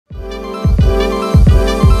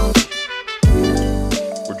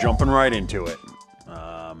jumping right into it.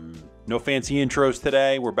 No fancy intros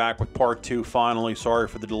today. We're back with part 2 finally. Sorry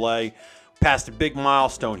for the delay. Passed a big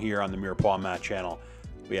milestone here on the Mirepaw Matt channel.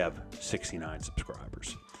 We have 69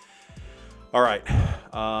 subscribers. All right.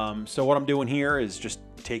 So what I'm doing here is just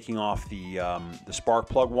taking off the spark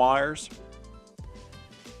plug wires,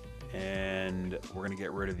 and we're going to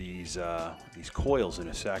get rid of these coils in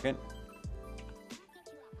a second.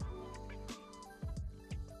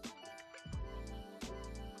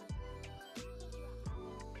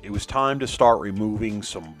 It was time to start removing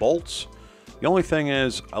some bolts. The only thing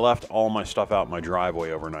is, I left all my stuff out in my driveway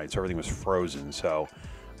overnight, so everything was frozen. So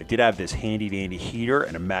I did have this handy dandy heater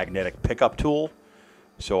and a magnetic pickup tool.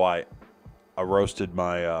 So I roasted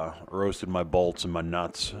my bolts and my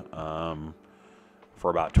nuts for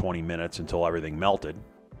about 20 minutes until everything melted.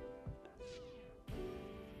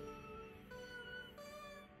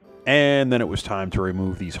 And then it was time to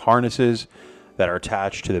remove these harnesses that are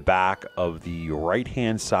attached to the back of the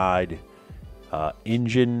right-hand side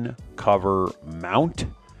engine cover mount.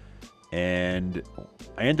 And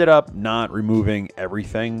I ended up not removing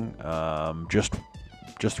everything, just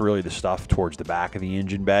really the stuff towards the back of the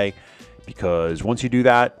engine bay, because once you do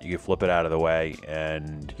that, you can flip it out of the way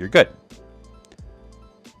and you're good.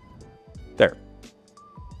 There.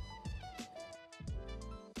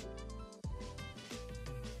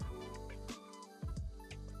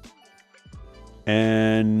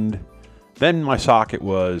 And then my socket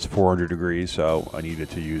was 400 degrees, so I needed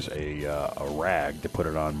to use a rag to put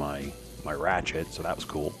it on my ratchet, so that was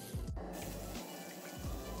cool.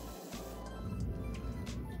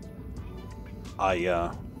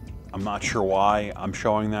 I'm not sure why I'm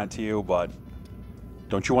showing that to you, but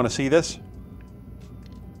don't you want to see this?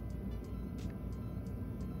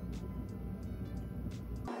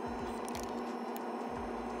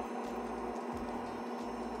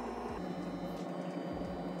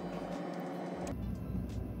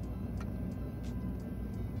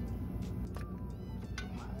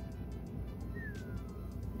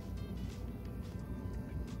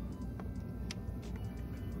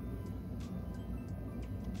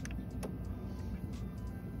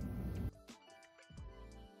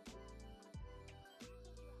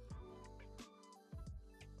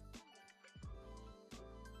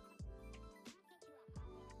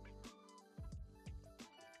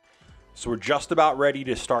 So we're just about ready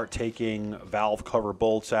to start taking valve cover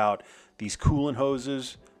bolts out. These coolant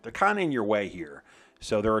hoses, they're kind of in your way here.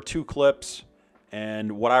 So there are 2 clips,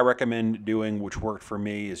 and what I recommend doing, which worked for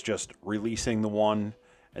me, is just releasing the one,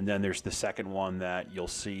 and then there's the second one that you'll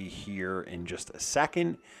see here in just a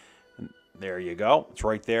second. And there you go. It's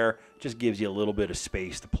right there. Just gives you a little bit of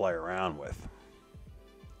space to play around with.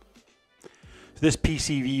 So this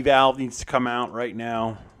PCV valve needs to come out right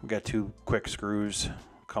now. We've got 2 quick screws.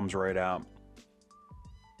 Comes right out.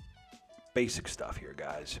 Basic stuff here,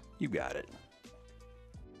 guys. You got it.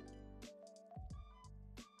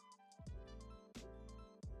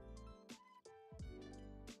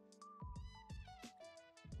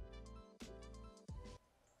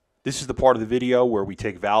 This is the part of the video where we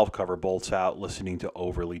take valve cover bolts out listening to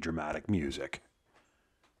overly dramatic music.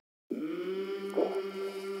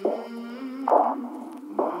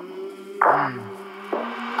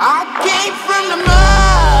 I came from the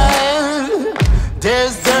mud,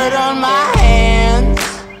 there's dirt on my hands.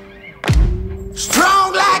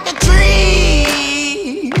 Strong like a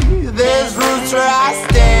tree, there's roots where I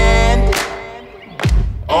stand.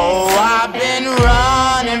 Oh, I've been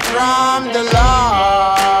running from the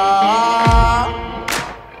law.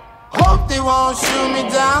 Hope they won't shoot me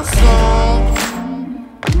down soon.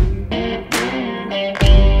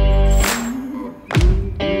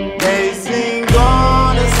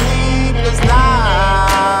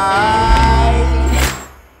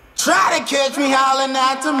 Try to catch me howling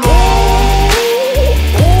at the moon.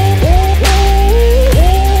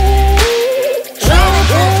 Try to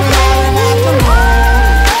catch me howling at the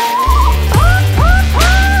moon.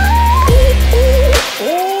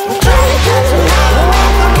 Try to catch me howling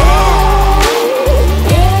at the moon.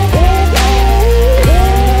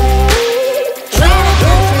 Try to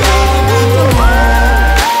catch me howling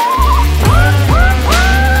at the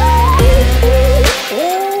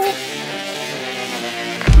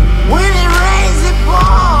When it rains, it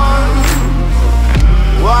pours.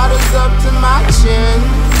 Water's up to my chin.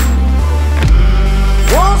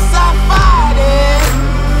 Won't stop fighting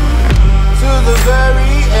to the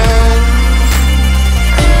very end.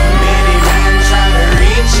 Many men try to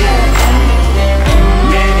reach it.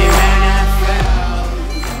 Many men have failed.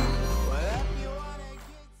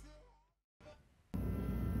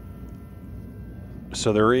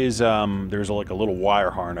 So there's like a little wire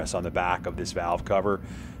harness on the back of this valve cover.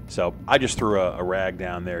 So I just threw a rag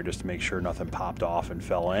down there just to make sure nothing popped off and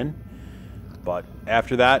fell in. But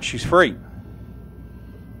after that, she's free.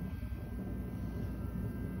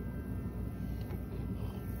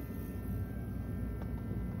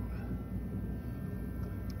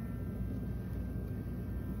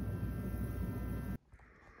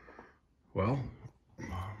 Well,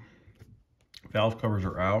 valve covers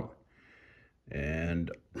are out,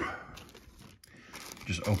 and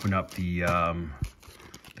just open up the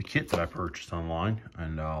kit that I purchased online,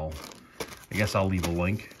 and I guess I'll leave a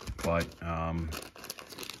link. But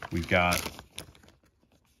we've got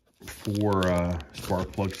 4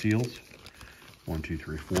 spark plug seals, 1, 2,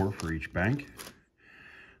 3, 4 for each bank.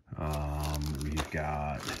 We've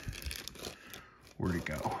got, where'd it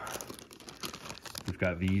go? We've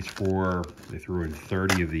got these they threw in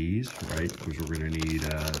 30 of these, right? Because we're going to need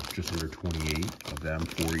just under 28 of them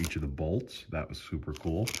for each of the bolts. That was super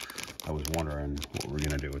cool. I was wondering what we're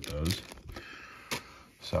going to do with those.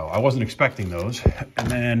 So I wasn't expecting those. And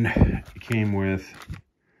then it came with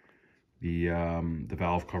the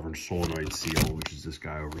valve cover and solenoid seal, which is this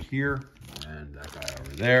guy over here and that guy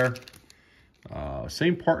over there.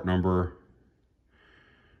 Same part number,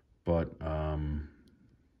 but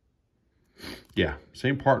yeah,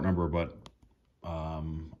 same part number, but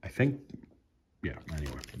I think, yeah,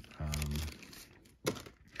 anyway.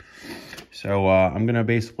 So I'm going to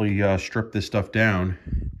basically strip this stuff down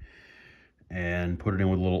and put it in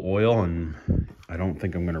with a little oil, and I don't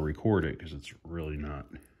think I'm going to record it because it's really not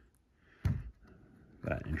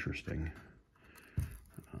that interesting.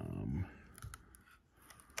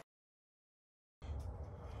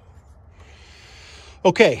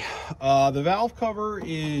 Okay, the valve cover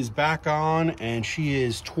is back on, and she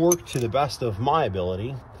is torqued to the best of my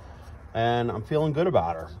ability, and I'm feeling good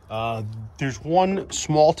about her. There's one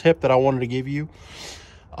small tip that I wanted to give you.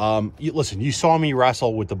 Listen, you saw me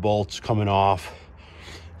wrestle with the bolts coming off.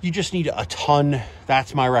 You just need a ton.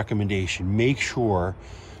 That's my recommendation. Make sure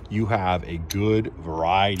you have a good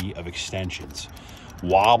variety of extensions.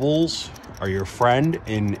 Wobbles are your friend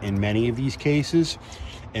in many of these cases.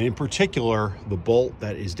 And in particular, the bolt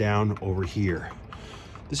that is down over here.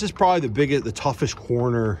 This is probably the toughest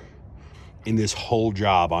corner in this whole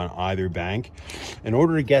job on either bank. In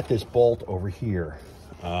order to get this bolt over here,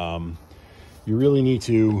 you really need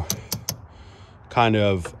to kind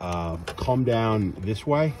of come down this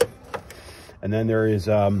way. And then there is,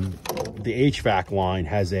 the HVAC line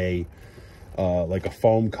has a, like a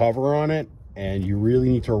foam cover on it. And you really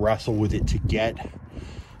need to wrestle with it to get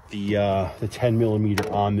the 10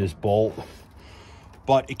 millimeter on this bolt,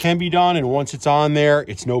 but it can be done, and once it's on there,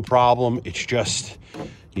 it's no problem. It's just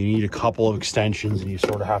you need a couple of extensions, and you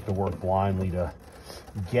sort of have to work blindly to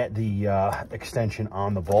get the extension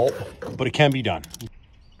on the bolt, but it can be done.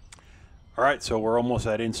 All right, so we're almost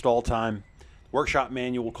at install time. Workshop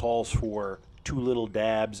manual calls for 2 little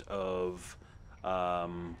dabs of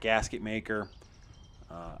gasket maker.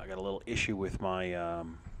 I got a little issue with my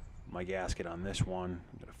my gasket on this one.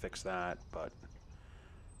 I'm gonna fix that, but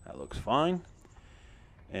that looks fine.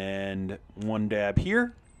 And 1 dab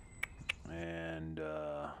here, and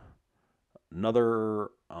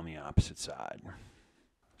another on the opposite side.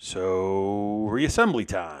 So reassembly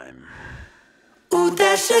time. Ooh,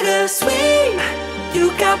 that sugar sweet,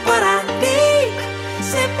 you got what I need.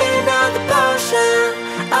 Sipping on the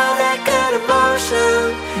potion, all that good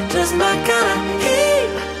emotion, just my kind of heat.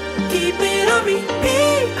 Keep it on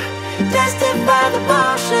repeat. Tested by the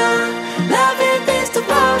motion, loving this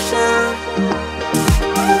devotion.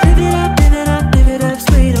 Live it up,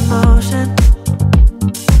 sweet emotion.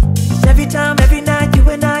 Every time, every night, you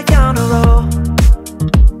and I on a roll.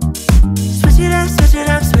 Switch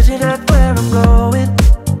it up where I'm going.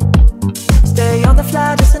 Stay on the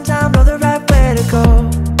fly, just in time, know the right way to go.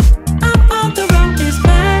 I'm on the road, it's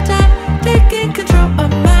my time, taking control of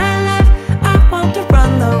my life. I want to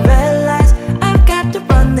run the red lights, I've got to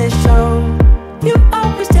run this show. You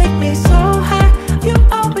always take me so high, you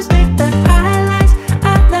always make the highlights.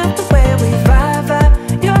 I love the way we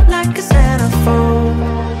vibe, you're like a centerfold.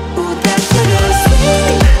 Ooh, that sugar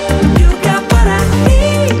sweet, you got what I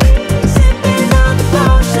need. Sipping on the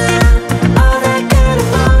potion, all that good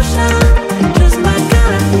emotion, just my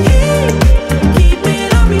kind of heat. Keep it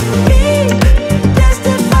on repeat,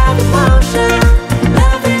 tested by the motion,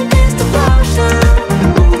 loving this devotion.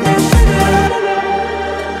 Ooh, that sugar.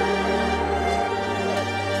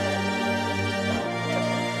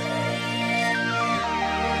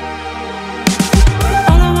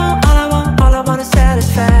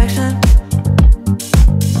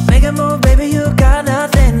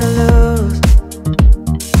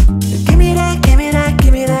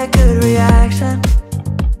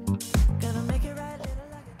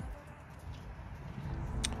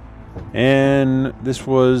 And this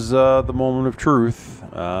was the moment of truth.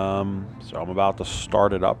 So I'm about to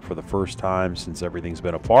start it up for the first time since everything's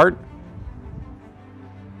been apart.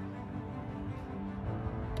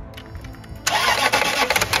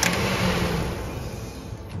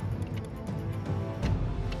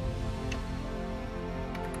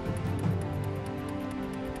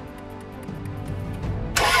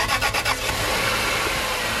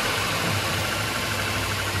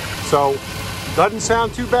 So, doesn't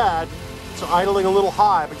sound too bad. It's idling a little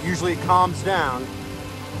high, but usually it calms down.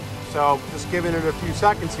 So, just giving it a few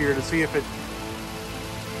seconds here to see if it,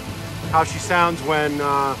 how she sounds when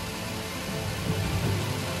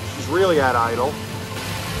she's really at idle.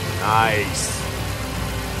 Nice.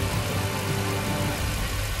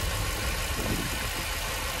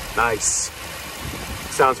 Nice.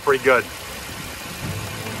 Sounds pretty good.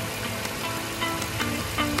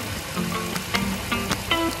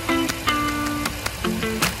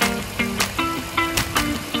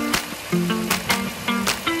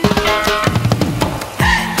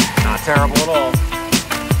 Terrible at all.